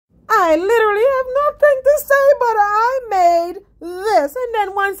I literally have nothing to say, but I made this. And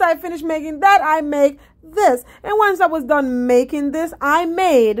then once I finished making that, I make this. And once I was done making this, I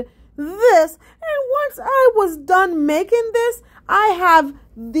made this. And once I was done making this, I have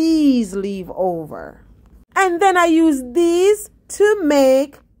these leave over. And then I use these to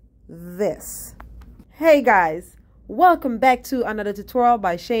make this. Hey guys, welcome back to another tutorial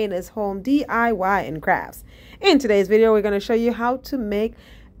by Shana's Home DIY and Crafts. In today's video, we're going to show you how to make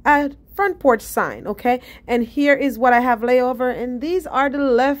a front porch sign, okay? And here is what I have layover, and these are the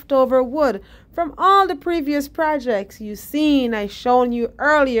leftover wood from all the previous projects you've seen. I shown you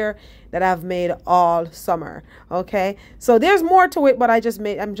earlier that I've made all summer, okay? So there's more to it, but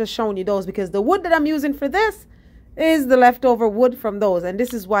I'm just showing you those because the wood that I'm using for this is the leftover wood from those. And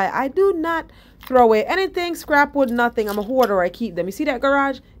this is why I do not throw away anything, scrap wood, nothing. I'm a hoarder. I keep them. You see that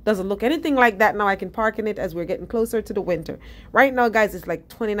garage? Doesn't look anything like that now. I can park in it as we're getting closer to the winter. Right now, guys, it's like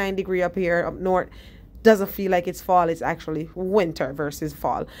 29 degrees up here, up north. Doesn't feel like it's fall. It's actually winter versus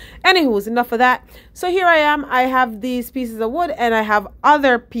fall. Anywho's, enough of that. So here I am. I have these pieces of wood and I have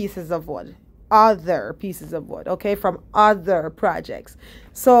other pieces of wood. Okay, from other projects.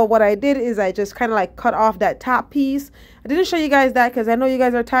 So what I did is I just kind of like cut off that top piece. I didn't show you guys that because I know you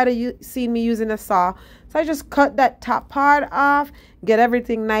guys are tired of seeing me using a saw. So I just cut that top part off, get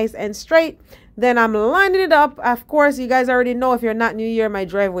everything nice and straight. Then I'm lining it up. Of course, you guys already know, if you're not new here, my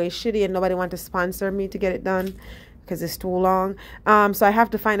driveway is shitty and nobody wants to sponsor me to get it done because it's too long. So I have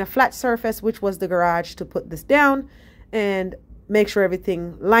to find a flat surface, which was the garage, to put this down and make sure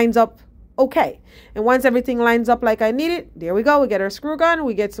everything lines up okay. And once everything lines up like I need it, there we go. We get our screw gun,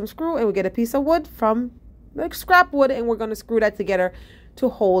 we get some screw, and we get a piece of wood from like scrap wood, and we're going to screw that together to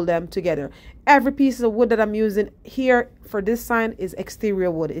hold them together. Every piece of wood that I'm using here for this sign is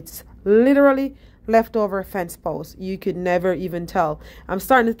exterior wood. It's literally leftover fence posts. You could never even tell. I'm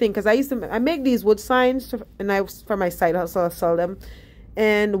starting to think, because I make these wood signs for my side hustle. I sell them,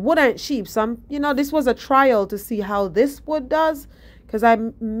 and wood ain't cheap. So this was a trial to see how this wood does, because I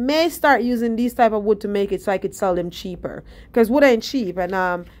may start using these type of wood to make it so I could sell them cheaper, because wood ain't cheap,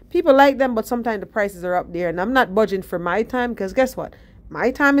 and people like them, but sometimes the prices are up there, and I'm not budging for my time, because guess what?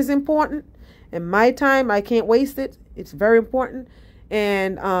 My time is important, and my time, I can't waste it. It's very important,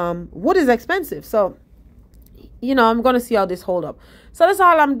 and wood is expensive, so I'm going to see how this hold up. So that's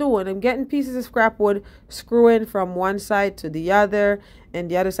all I'm doing. I'm getting pieces of scrap wood, screwing from one side to the other and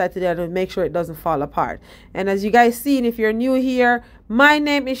the other side to the other to make sure it doesn't fall apart. And as you guys seen, if you're new here, my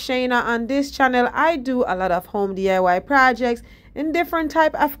name is Shana. On this channel, I do a lot of home DIY projects and different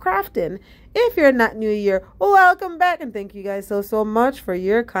type of crafting. If you're not new here, welcome back, and thank you guys so much for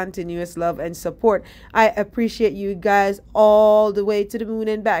your continuous love and support. I appreciate you guys all the way to the moon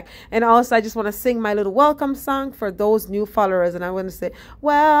and back. And also, I just want to sing my little welcome song for those new followers, and I want to say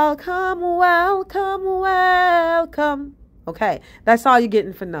welcome, welcome, welcome. Okay, that's all you're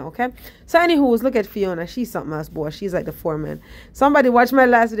getting for now, okay? So anywho, look at Fiona. She's something else, boy. She's like the foreman. Somebody watched my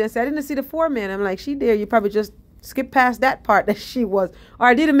last video and said, I didn't see the foreman. I'm like, she there. You probably just skip past that part that she was, or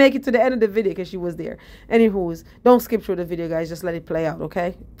I didn't make it to the end of the video because she was there. Anywho's, don't skip through the video, guys. Just let it play out,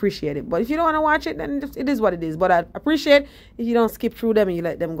 okay? Appreciate it. But if you don't want to watch it, then it is what it is. But I appreciate if you don't skip through them and you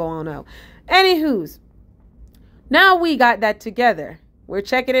let them go on out. Anywho's, now we got that together. We're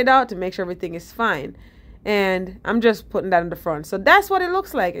checking it out to make sure everything is fine. And I'm just putting that in the front. So that's what it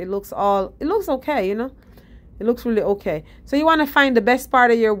looks like. It looks okay, It looks really okay. So you want to find the best part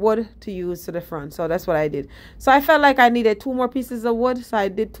of your wood to use to the front. So that's what I did. So I felt like I needed 2 more pieces of wood. So I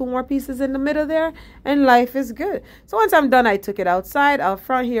did 2 more pieces in the middle there. And life is good. So once I'm done, I took it outside. Out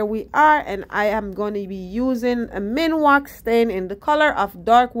front here we are. And I am going to be using a Minwax stain in the color of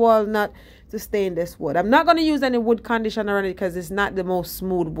dark walnut to stain this wood. I'm not going to use any wood conditioner on it because it's not the most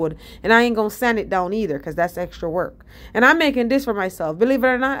smooth wood. And I ain't going to sand it down either because that's extra work. And I'm making this for myself. Believe it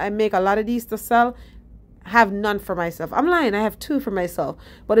or not, I make a lot of these to sell. Have none for myself. I'm lying. I have 2 for myself.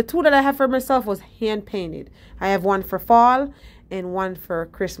 But the 2 that I have for myself was hand painted. I have one for fall and one for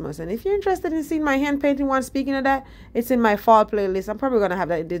Christmas. And if you're interested in seeing my hand painting one, speaking of that, it's in my fall playlist. I'm probably going to have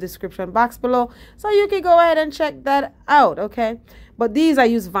that in the description box below. So you can go ahead and check that out, okay? But these I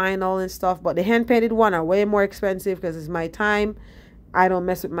use vinyl and stuff. But the hand painted one are way more expensive because it's my time. I don't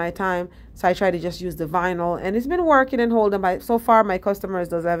mess with my time. So I try to just use the vinyl. And it's been working and holding. So far, my customers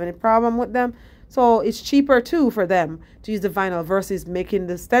doesn't have any problem with them. So it's cheaper too for them to use the vinyl versus making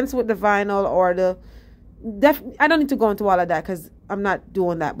the stencil with the vinyl or I don't need to go into all of that because I'm not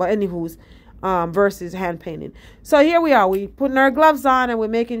doing that. But anywho's, versus hand painting. So here we are. We putting our gloves on and we're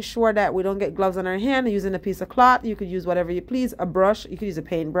making sure that we don't get gloves on our hand. Using a piece of cloth. You could use whatever you please. A brush. You could use a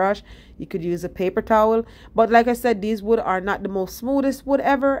paintbrush. You could use a paper towel. But like I said, these wood are not the most smoothest wood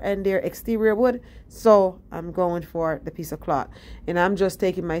ever, and they're exterior wood. So I'm going for the piece of cloth, and I'm just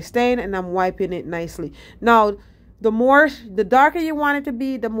taking my stain and I'm wiping it nicely. Now, the darker you want it to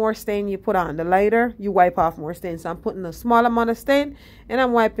be, the more stain you put on. The lighter, you wipe off more stain. So I'm putting a small amount of stain and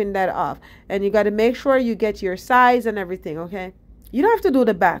I'm wiping that off. And you got to make sure you get your size and everything, okay? You don't have to do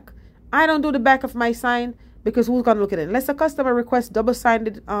the back. I don't do the back of my sign because who's going to look at it? Unless a customer requests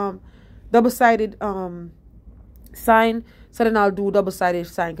double-sided sign, so then I'll do double-sided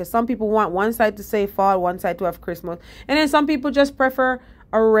sign, because some people want one side to say fall, one side to have Christmas. And then some people just prefer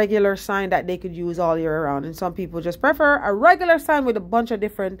a regular sign that they could use all year round, and some people just prefer a regular sign with a bunch of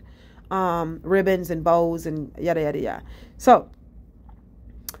different ribbons and bows and yada yada yada. So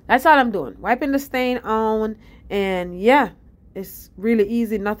that's all I'm doing, wiping the stain on. And yeah, it's really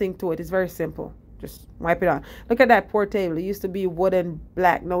easy, nothing to it. It's very simple. Just wipe it on. Look at that poor table. It used to be wood and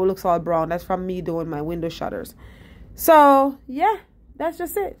black. Now it looks all brown. That's from me doing my window shutters. So yeah, that's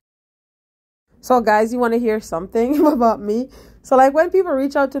just it. So guys, you want to hear something about me? So like when people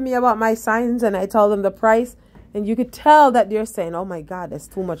reach out to me about my signs and I tell them the price, and you could tell that they're saying, oh my God, that's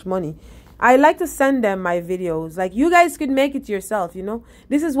too much money. I like to send them my videos. Like, you guys could make it yourself, you know.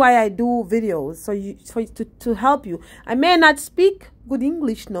 This is why I do videos, to help you. I may not speak good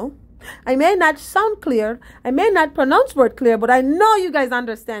English, no. I may not sound clear. I may not pronounce word clear, but I know you guys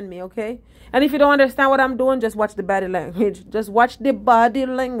understand me, okay? And if you don't understand what I'm doing, just watch the body language. Just watch the body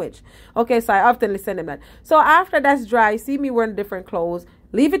language. Okay, so I often send them that. So after that's dry, see me wearing different clothes.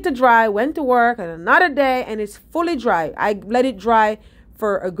 Leave it to dry, went to work, and another day, and it's fully dry. I let it dry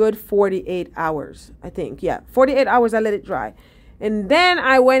for a good 48 hours, I think. Yeah, 48 hours I let it dry. And then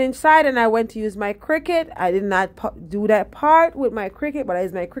I went inside and I went to use my Cricut. I did not do that part with my Cricut, but I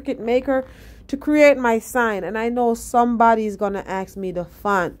used my Cricut Maker to create my sign. And I know somebody's going to ask me the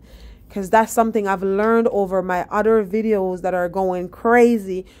font, because that's something I've learned over my other videos that are going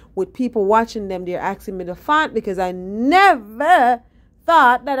crazy with people watching them. They're asking me the font because I never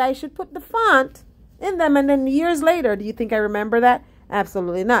thought that I should put the font in them. And then years later, do you think I remember that?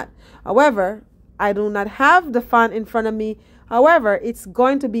 Absolutely not. However, I do not have the font in front of me. However, it's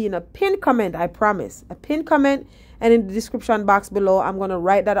going to be in a pinned comment, I promise. A pinned comment, and in the description box below, I'm going to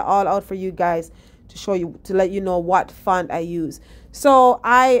write that all out for you guys to show you, to let you know what font I use. So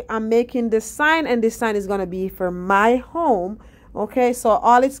I am making this sign, and this sign is going to be for my home. Okay, so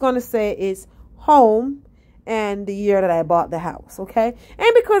all it's going to say is home and the year that I bought the house. Okay,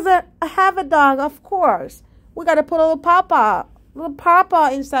 and because I have a dog, of course, we got to put a little papa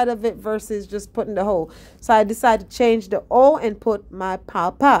inside of it versus just putting the hole. So I decided to change the O and put my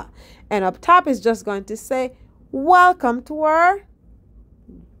papa. And up top is just going to say, welcome to our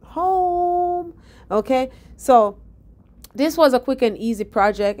home. Okay, so this was a quick and easy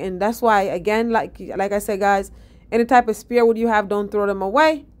project, and that's why, again, like I said, guys, any type of spare wood you have, don't throw them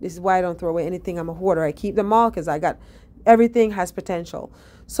away. This is why I don't throw away anything. I'm a hoarder. I keep them all because I got everything has potential.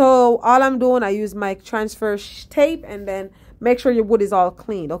 So all I'm doing, I use my transfer tape, and then make sure your wood is all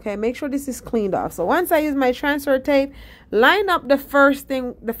cleaned. Okay, make sure this is cleaned off. So once I use my transfer tape, line up the first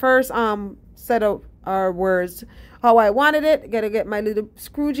set of words how I wanted it. Gotta get my little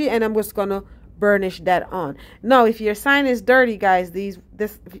scroogey, and I'm just gonna burnish that on. Now, if your sign is dirty, guys, if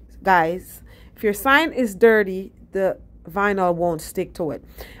your sign is dirty, the vinyl won't stick to it.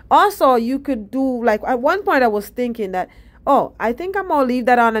 Also, you could do, like, at one point I was thinking that, oh, I think I'm gonna leave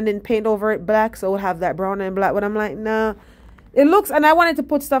that on and then paint over it black, so we'll have that brown and black. But I'm like, nah, it looks, and I wanted to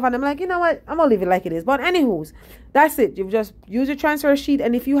put stuff on. I'm like, you know what, I'm gonna leave it like it is. But anywho's, that's it. You just use your transfer sheet,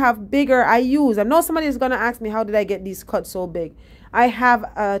 and if you have bigger, I know somebody is gonna ask me, how did I get these cuts so big? I have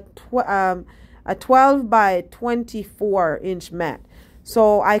a 12 by 24 inch mat.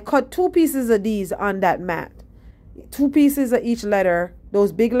 So I cut 2 pieces of these on that mat. 2 pieces of each letter,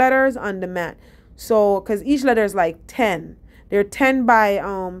 those big letters on the mat. So, because each letter is like 10. They're 10 by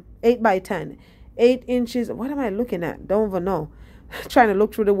 8 by 10. 8 inches. What am I looking at? Don't even know. Trying to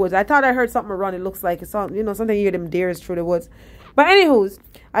look through the woods. I thought I heard something around. It looks like it's on, you know, something you hear them deers through the woods. But anywho's,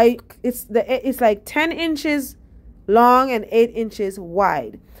 it's like 10 inches long and 8 inches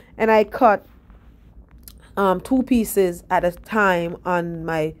wide. And I cut 2 pieces at a time on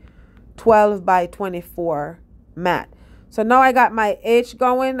my 12 by 24 mat. So now I got my H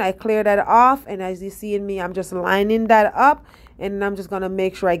going. I clear that off, and as you see in me, I'm just lining that up, and I'm just gonna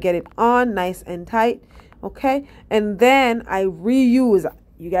make sure I get it on nice and tight. Okay, and then I reuse.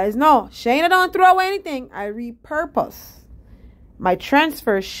 You guys know Shana don't throw away anything. I repurpose my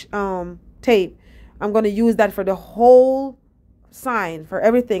transfer tape, I'm going to use that for the whole sign, for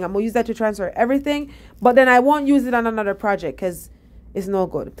everything. I'm going to use that to transfer everything, but then I won't use it on another project because it's no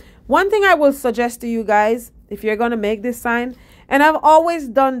good. One thing I will suggest to you guys, if you're going to make this sign, and I've always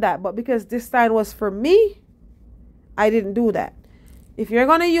done that, but because this sign was for me, I didn't do that. If you're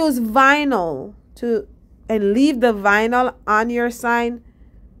going to use vinyl and leave the vinyl on your sign,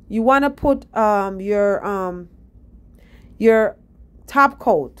 you want to put your top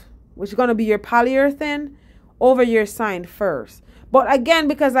coat, which is going to be your polyurethane, over your sign first. But again,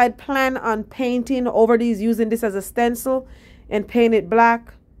 because I plan on painting over these, using this as a stencil and paint it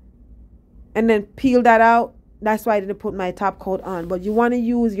black and then peel that out, that's why I didn't put my top coat on. But you want to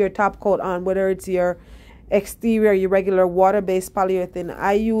use your top coat on, whether it's your exterior, your regular water-based polyurethane.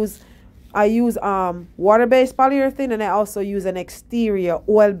 I use water-based polyurethane, and I also use an exterior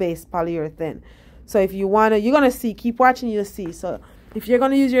oil-based polyurethane. So if you want to, you're going to see, keep watching, you'll see. So if you're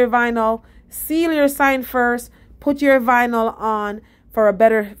going to use your vinyl, seal your sign first, put your vinyl on for a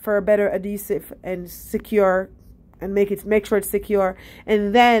better adhesive and secure, and make sure it's secure.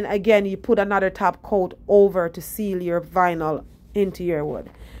 And then again, you put another top coat over to seal your vinyl into your wood.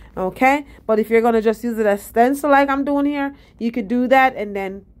 Okay? But if you're going to just use it as stencil like I'm doing here, you could do that and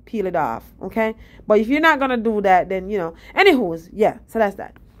then peel it off. Okay? But if you're not going to do that, then, you know, anywho's, yeah, so that's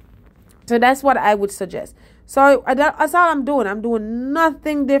that. So that's what I would suggest. So that's all I'm doing. I'm doing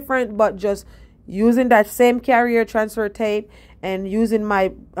nothing different but just using that same carrier transfer tape and using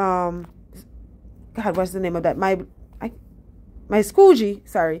my God, what's the name of that? My squeegee,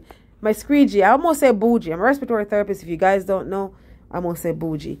 sorry. My squeegee. I almost say bougie. I'm a respiratory therapist. If you guys don't know, I almost say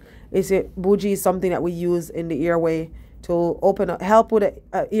bougie. Bougie is something that we use in the airway to open up, help with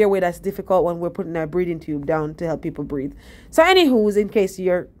an airway that's difficult when we're putting our breathing tube down to help people breathe. So anywho's, in case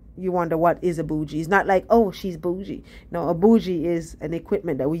you wonder what is a bougie. It's not like, oh, she's bougie. No, a bougie is an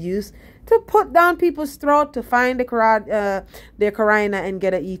equipment that we use to put down people's throat to find their carina and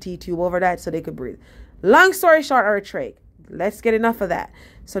get an ET tube over that so they could breathe. Long story short, or a trach. Let's get enough of that.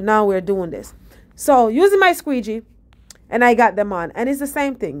 So now we're doing this. So using my squeegee, and I got them on. And it's the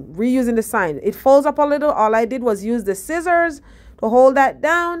same thing, reusing the sign. It folds up a little. All I did was use the scissors to hold that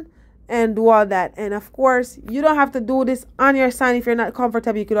down and do all that. And of course, you don't have to do this on your sign if you're not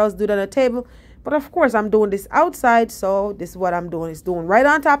comfortable. You could also do it on a table. But of course, I'm doing this outside, so this is what I'm doing. It's doing right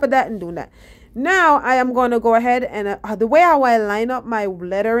on top of that and doing that. Now, I am going to go ahead and the way how I line up my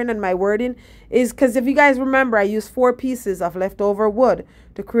lettering and my wording is because if you guys remember, I used 4 pieces of leftover wood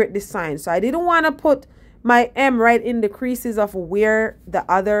to create this sign. So I didn't want to put my M right in the creases of where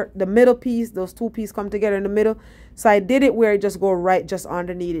the middle piece, those 2 pieces come together in the middle. So I did it where it just go right just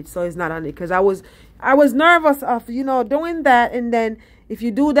underneath it, so it's not on it, because I was nervous of, you know, doing that. And then if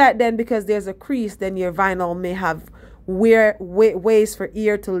you do that, then because there's a crease, then your vinyl may have ways for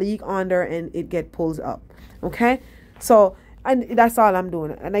air to leak under and it get pulled up. Okay, so and that's all I'm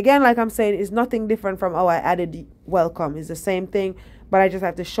doing. And again, like I'm saying, it's nothing different from how I added the welcome. It's the same thing, but I just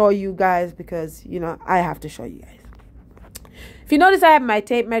have to show you guys because, you know, I have to show you guys. If you notice, I have my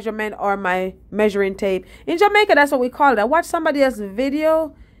tape measurement or my measuring tape. In Jamaica, that's what we call it. I watched somebody else's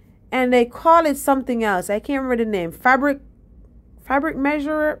video and they call it something else. I can't remember the name. Fabric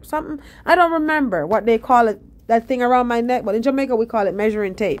measurer, something. I don't remember what they call it, that thing around my neck. But in Jamaica, we call it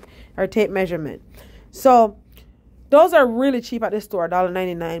measuring tape or tape measurement. So those are really cheap at the store,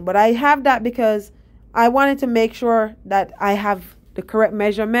 $1.99. But I have that because I wanted to make sure that I have the correct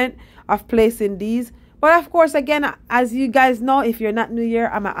measurement of placing these. But of course, again, as you guys know, if you're not new here,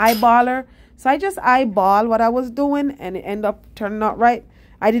 I'm an eyeballer. So I just eyeball what I was doing and it ended up turning out right.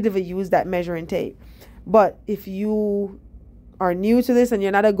 I didn't even use that measuring tape. But if you are new to this and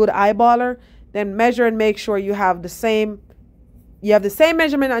you're not a good eyeballer, then measure and make sure you have the same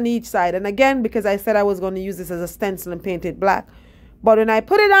measurement on each side. And again, because I said I was going to use this as a stencil and paint it black. But when I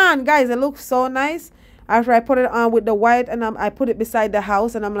put it on, guys, it looks so nice. After I put it on with the white and I put it beside the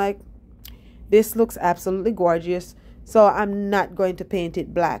house and I'm like, this looks absolutely gorgeous. So I'm not going to paint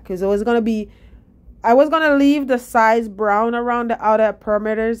it black because I was going to leave the sides brown around the outer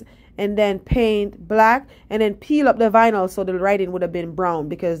perimeters and then paint black and then peel up the vinyl so the writing would have been brown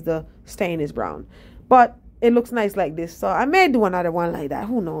because the stain is brown. But it looks nice like this. So I may do another one like that.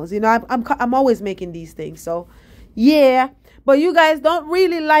 Who knows? You know, I'm always making these things. So yeah. But you guys don't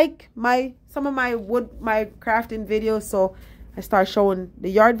really like some of my crafting videos. So I start showing the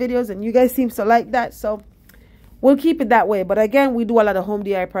yard videos and you guys seem to like that. So we'll keep it that way. But again, we do a lot of home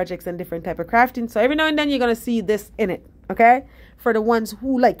DIY projects and different type of crafting. So every now and then you're going to see this in it. Okay? For the ones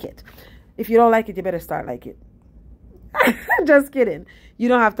who like it. If you don't like it, you better start like it. Just kidding. You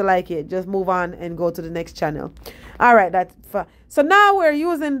don't have to like it. Just move on and go to the next channel. All right, that's fun. So now we're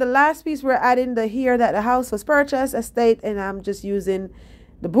using the last piece. We're adding the here that the house was purchased, estate, and I'm just using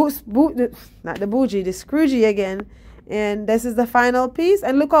the not the bougie, the scroogey again. And this is the final piece.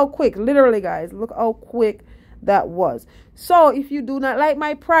 And look how quick, literally, guys, look how quick that was. So if you do not like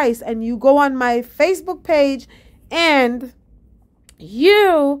my price and you go on my Facebook page and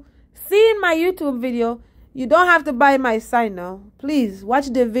you see my YouTube video, you don't have to buy my sign now. Please watch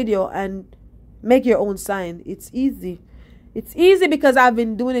the video and make your own sign. It's easy. It's easy because I've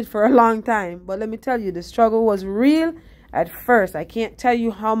been doing it for a long time. But let me tell you, the struggle was real at first. I can't tell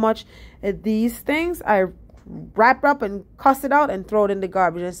you how much these things I wrapped up and cussed it out and throw it in the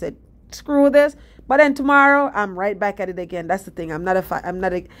garbage and said, screw this. But then tomorrow I'm right back at it again. That's the thing.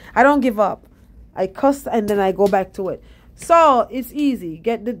 I don't give up. I cuss and then I go back to it. So it's easy.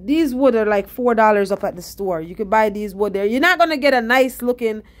 These wood are like $4 up at the store. You could buy these wood there. You're not going to get a nice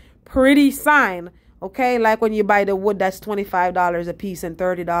looking pretty sign, okay, like when you buy the wood that's $25 a piece and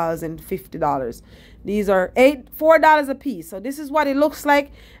 $30 and $50. These are $4 a piece. So this is what it looks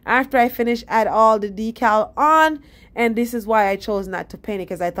like after I finish add all the decal on. And this is why I chose not to paint it,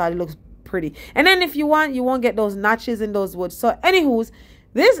 because I thought it looks pretty. And then if you want, you won't get those notches in those woods. So anywho's,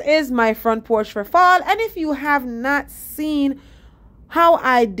 this is my front porch for fall. And if you have not seen how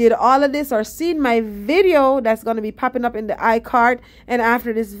I did all of this or seen my video that's going to be popping up in the iCard and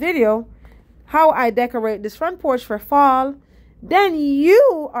after this video, how I decorate this front porch for fall, then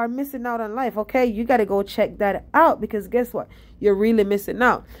you are missing out on life, okay? You got to go check that out, because guess what? You're really missing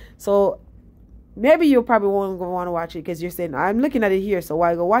out. So maybe you probably won't want to watch it because you're saying, I'm looking at it here, so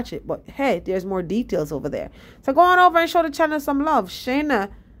why go watch it? But hey, there's more details over there. So go on over and show the channel some love.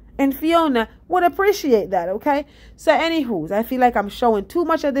 Shana and Fiona would appreciate that, okay? So anywho, I feel like I'm showing too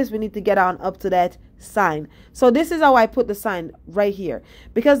much of this. We need to get on up to that sign. So this is how I put the sign right here,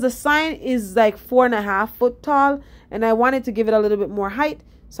 because the sign is like 4.5 foot tall and I wanted to give it a little bit more height.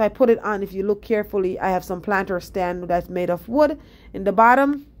 So I put it on. If you look carefully, I have some planter stand that's made of wood in the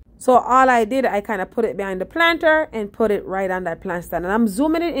bottom. So all I did, I kind of put it behind the planter and put it right on that plant stand. And I'm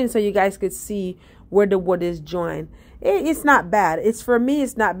zooming it in so you guys could see where the wood is joined. It's not bad. For me,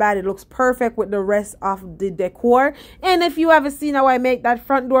 it's not bad. It looks perfect with the rest of the decor. And if you haven't seen how I make that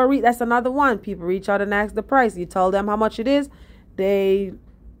front door wreath, that's another one. People reach out and ask the price. You tell them how much it is.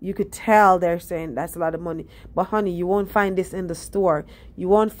 You could tell they're saying that's a lot of money. But honey, you won't find this in the store. You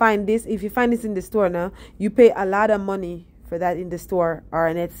won't find this. If you find this in the store now, you pay a lot of money for that in the store or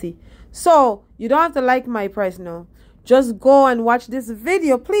on Etsy. So you don't have to like my price now. Just go and watch this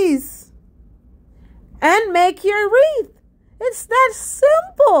video, please, and make your wreath. It's that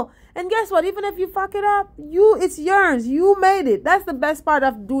simple. And guess what? Even if you fuck it up, it's yours. You made it. That's the best part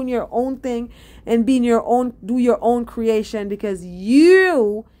of doing your own thing and being do your own creation, because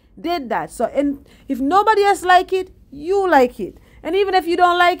you did that. So, and if nobody else like it, you like it. And even if you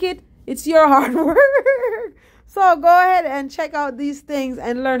don't like it, it's your hard work. So go ahead and check out these things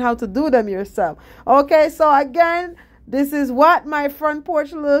and learn how to do them yourself. Okay, so again, this is what my front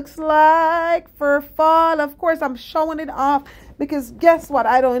porch looks like for fall. Of course, I'm showing it off because guess what?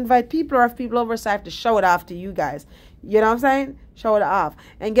 I don't invite people or have people over, so I have to show it off to you guys. You know what I'm saying? Show it off.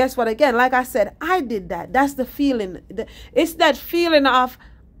 And guess what? Again, like I said, I did that. That's the feeling. It's that feeling of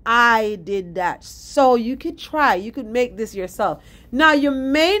I did that. So you could try. You could make this yourself. Now, you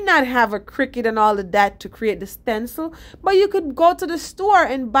may not have a Cricut and all of that to create the stencil, but you could go to the store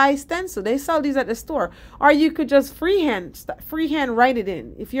and buy stencil. They sell these at the store. Or you could just freehand write it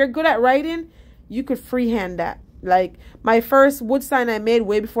in. If you're good at writing, you could freehand that. Like my first wood sign I made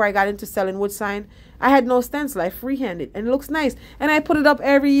way before I got into selling wood sign, I had no stencil. I freehanded and it looks nice. And I put it up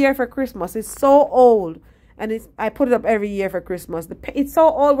every year for Christmas. It's so old. And I put it up every year for Christmas. It's so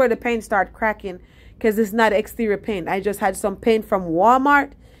old where the paint started cracking because it's not exterior paint. I just had some paint from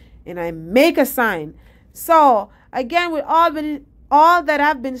Walmart and I make a sign. So again, with all that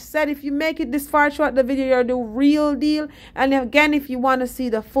have been said, if you make it this far throughout the video, you're the real deal. And again, if you want to see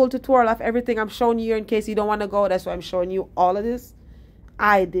the full tutorial of everything I'm showing you here, in case you don't want to go, that's why I'm showing you all of this.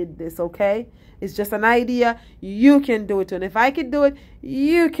 I did this, okay? It's just an idea. You can do it. And if I can do it,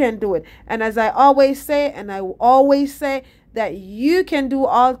 you can do it. And as I always say, and I will always say, that you can do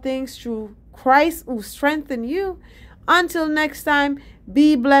all things through Christ who strengthens you. Until next time,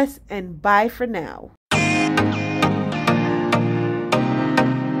 be blessed and bye for now.